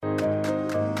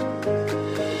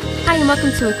Hi, and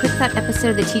welcome to a quick thought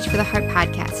episode of the Teach for the Heart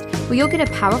podcast, where you'll get a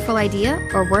powerful idea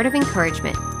or word of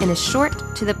encouragement in a short,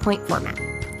 to-the-point format.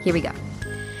 Here we go.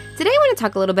 Today, I want to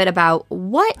talk a little bit about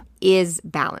what is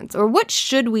balance, or what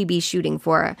should we be shooting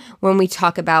for when we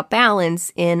talk about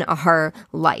balance in our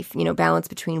life, balance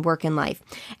between work and life.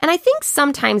 And I think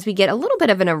sometimes we get a little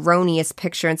bit of an erroneous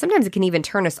picture, and sometimes it can even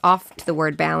turn us off to the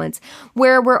word balance,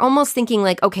 where we're almost thinking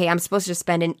like, okay, I'm supposed to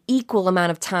spend an equal amount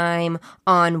of time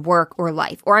on work or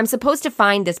life, or I'm supposed to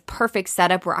find this perfect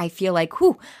setup where I feel like,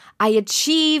 I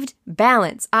achieved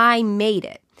balance. I made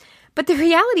it. But the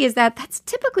reality is that that's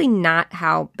typically not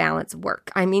how balance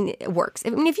works.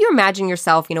 If you imagine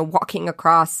yourself, walking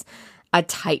across a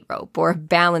tightrope or a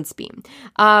balance beam,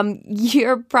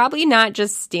 you're probably not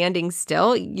just standing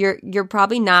still. You're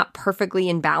probably not perfectly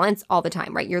in balance all the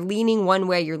time, right? You're leaning one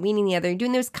way, you're leaning the other. You're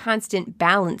doing those constant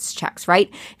balance checks, right?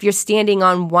 If you're standing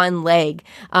on one leg,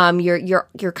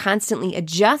 you're constantly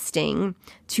adjusting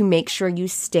to make sure you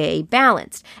stay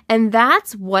balanced. And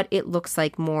that's what it looks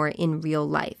like more in real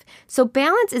life. So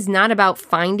balance is not about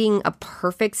finding a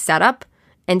perfect setup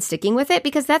and sticking with it,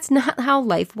 because that's not how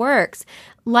life works.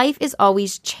 Life is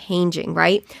always changing,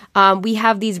 right? We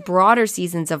have these broader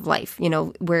seasons of life,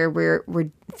 where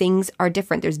things are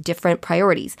different. There's different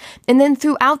priorities. And then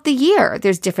throughout the year,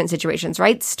 there's different situations,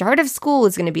 right? Start of school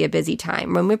is going to be a busy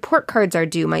time. When report cards are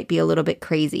due might be a little bit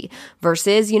crazy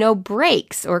versus,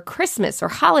 breaks or Christmas or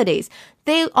holidays.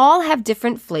 They all have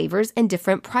different flavors and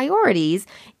different priorities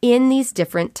in these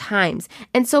different times.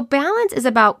 And so balance is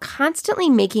about constantly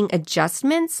making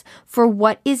adjustments for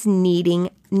what is needed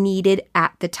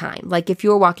at the time. Like if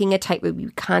you're walking a tightrope,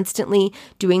 you're constantly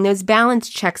doing those balance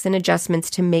checks and adjustments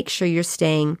to make sure you're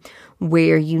staying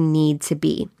where you need to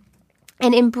be.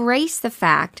 And embrace the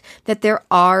fact that there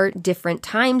are different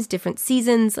times, different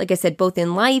seasons, like I said, both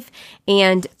in life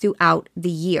and throughout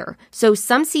the year. So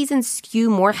some seasons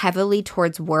skew more heavily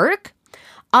towards work,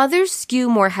 others skew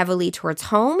more heavily towards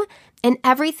home, and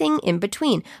everything in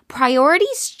between.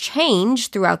 Priorities change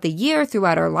throughout the year,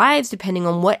 throughout our lives, depending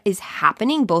on what is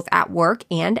happening both at work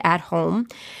and at home.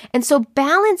 And so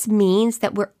balance means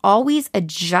that we're always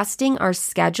adjusting our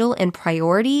schedule and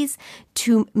priorities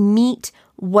to meet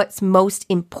what's most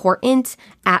important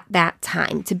at that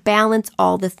time, to balance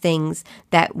all the things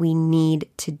that we need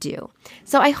to do.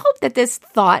 So I hope that this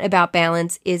thought about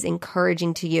balance is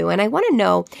encouraging to you. And I want to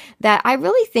know that I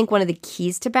really think one of the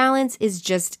keys to balance is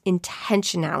just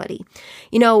intentionality.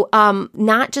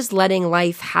 Not just letting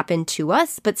life happen to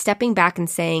us, but stepping back and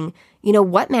saying,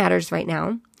 what matters right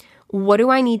now? What do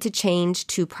I need to change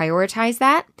to prioritize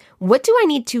that? What do I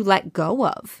need to let go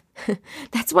of?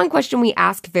 That's one question we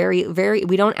ask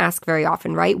we don't ask very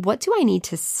often, right? What do I need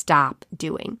to stop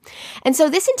doing? And so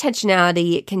this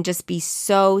intentionality can just be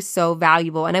so, so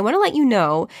valuable. And I want to let you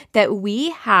know that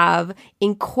we have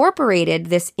incorporated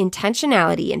this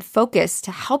intentionality and focus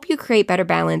to help you create better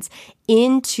balance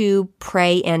into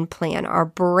Pray and Plan, our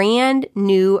brand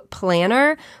new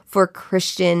planner for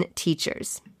Christian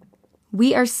teachers.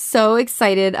 We are so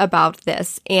excited about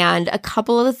this, and a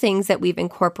couple of the things that we've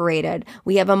incorporated.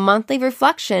 We have a monthly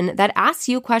reflection that asks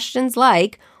you questions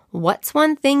like, what's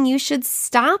one thing you should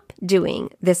stop doing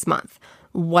this month?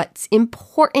 What's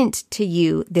important to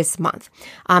you this month?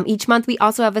 Each month, we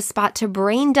also have a spot to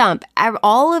brain dump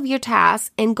all of your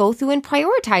tasks and go through and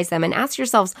prioritize them and ask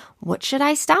yourselves, what should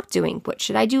I stop doing? What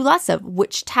should I do less of?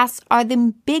 Which tasks are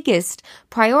the biggest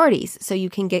priorities? So you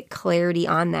can get clarity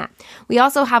on that. We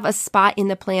also have a spot in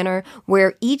the planner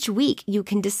where each week you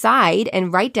can decide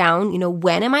and write down,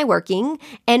 when am I working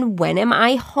and when am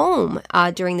I home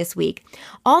during this week?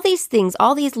 All these things,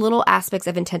 all these little aspects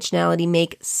of intentionality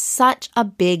make such a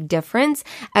big difference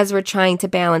as we're trying to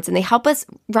balance, and they help us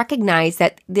recognize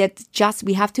that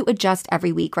we have to adjust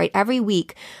every week, right? Every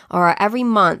week or every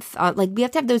month, we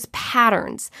have to have those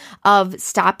patterns of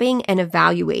stopping and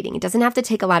evaluating. It doesn't have to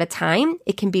take a lot of time.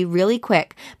 It can be really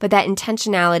quick, but that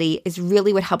intentionality is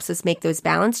really what helps us make those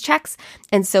balance checks.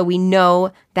 And so we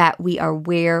know that we are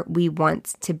where we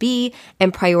want to be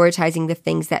and prioritizing the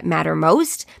things that matter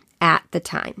most at the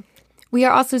time. We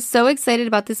are also so excited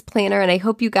about this planner, and I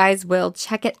hope you guys will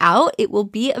check it out. It will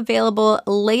be available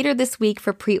later this week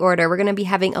for pre-order. We're going to be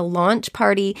having a launch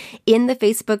party in the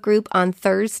Facebook group on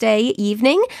Thursday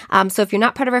evening. So if you're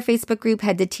not part of our Facebook group,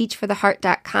 head to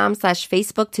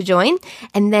teachfortheheart.com/Facebook to join.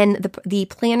 And then the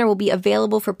planner will be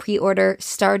available for pre-order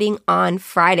starting on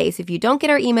Friday. So if you don't get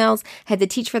our emails, head to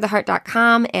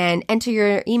teachfortheheart.com and enter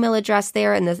your email address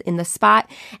there in the spot,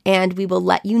 and we will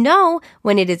let you know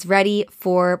when it is ready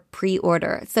for pre-order.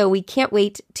 pre-order. So we can't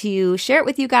wait to share it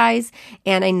with you guys,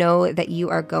 and I know that you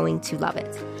are going to love it.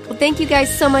 Well, thank you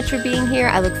guys so much for being here.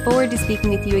 I look forward to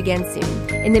speaking with you again soon.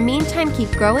 In the meantime, keep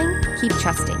growing, keep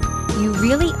trusting. You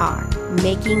really are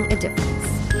making a difference.